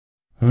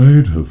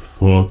I'd have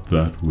thought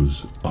that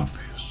was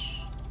obvious.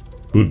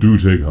 But do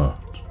take heart.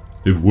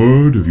 If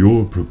word of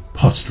your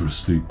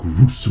preposterously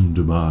gruesome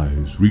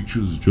demise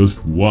reaches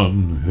just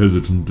one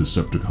hesitant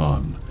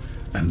Decepticon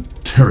and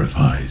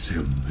terrifies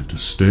him into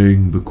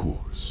staying the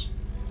course,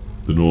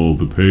 then all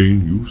the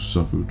pain you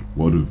suffered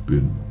would have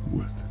been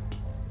worth it.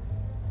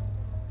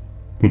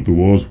 But the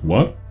war's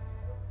what?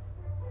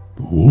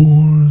 The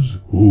war's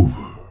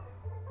over.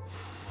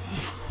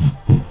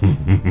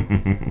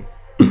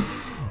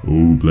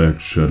 Oh, Black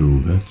Shadow,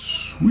 that's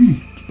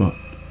sweet, but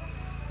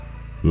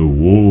the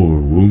war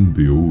won't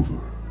be over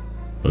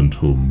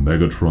until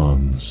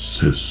Megatron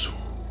says so.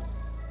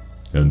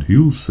 And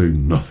he'll say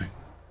nothing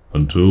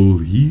until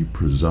he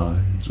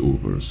presides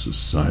over a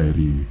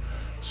society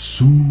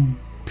so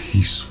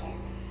peaceful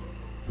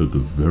that the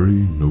very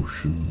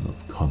notion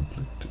of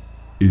conflict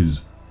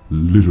is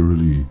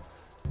literally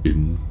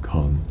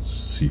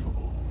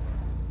inconceivable.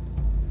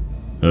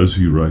 As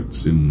he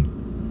writes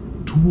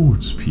in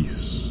Towards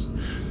Peace,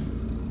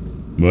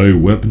 my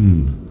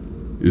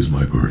weapon is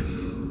my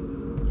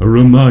burden, a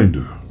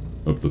reminder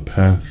of the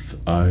path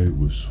I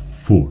was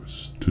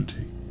forced to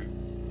take.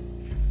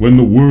 When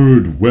the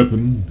word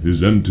weapon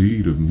is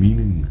emptied of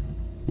meaning,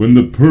 when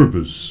the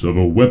purpose of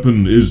a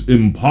weapon is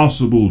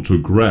impossible to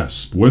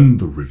grasp, when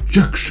the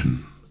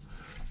rejection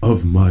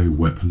of my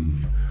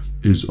weapon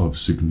is of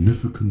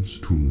significance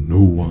to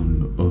no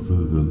one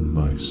other than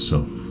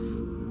myself,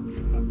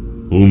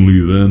 only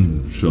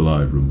then shall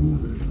I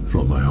remove it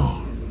from my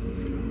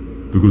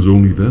arm, because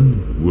only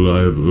then will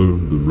I have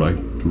earned the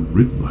right to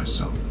rid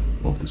myself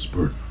of this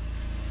burden.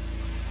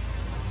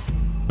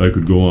 I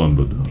could go on,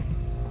 but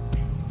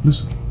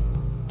listen.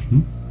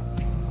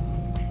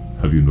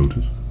 Have you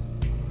noticed?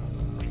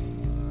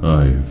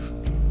 I've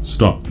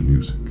stopped the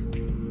music.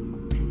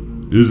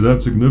 Is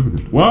that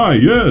significant? Why,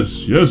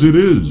 yes, it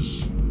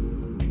is.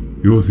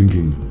 You're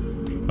thinking,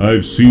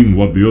 I've seen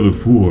what the other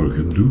four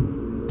can do.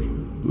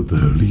 But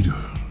their leader,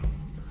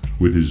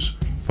 with his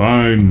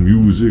fine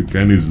music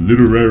and his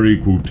literary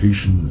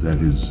quotations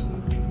and his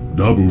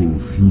double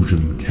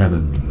fusion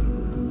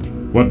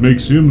cannon, what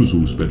makes him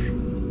so special?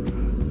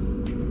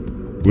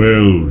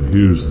 Well,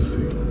 here's the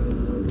thing.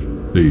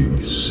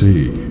 They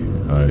say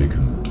I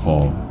can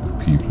talk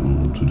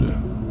people to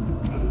death.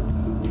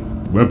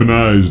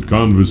 Weaponized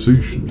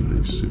conversation,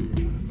 they say.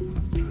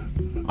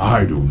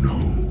 I don't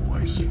know,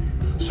 I say.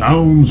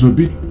 Sounds a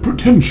bit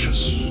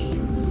pretentious.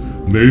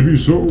 Maybe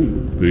so,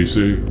 they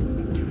say.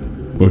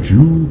 But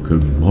you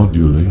can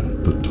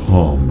modulate the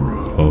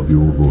timbre of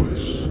your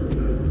voice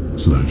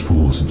so that it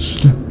falls in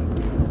step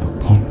with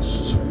the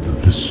pulse of the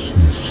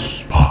listener's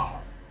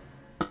spark.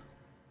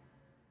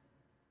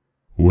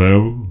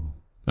 Well,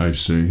 I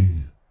say,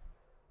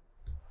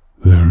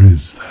 there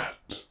is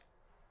that.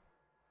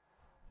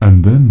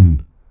 And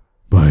then,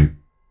 by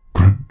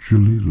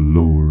gradually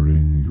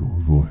lowering your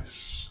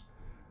voice,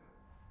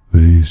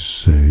 they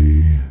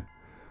say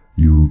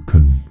you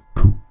can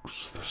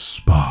coax the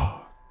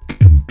spark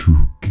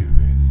into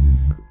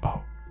giving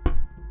up.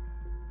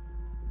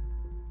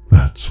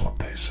 That's what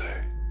they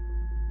say.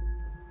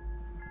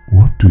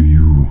 What do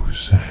you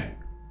say?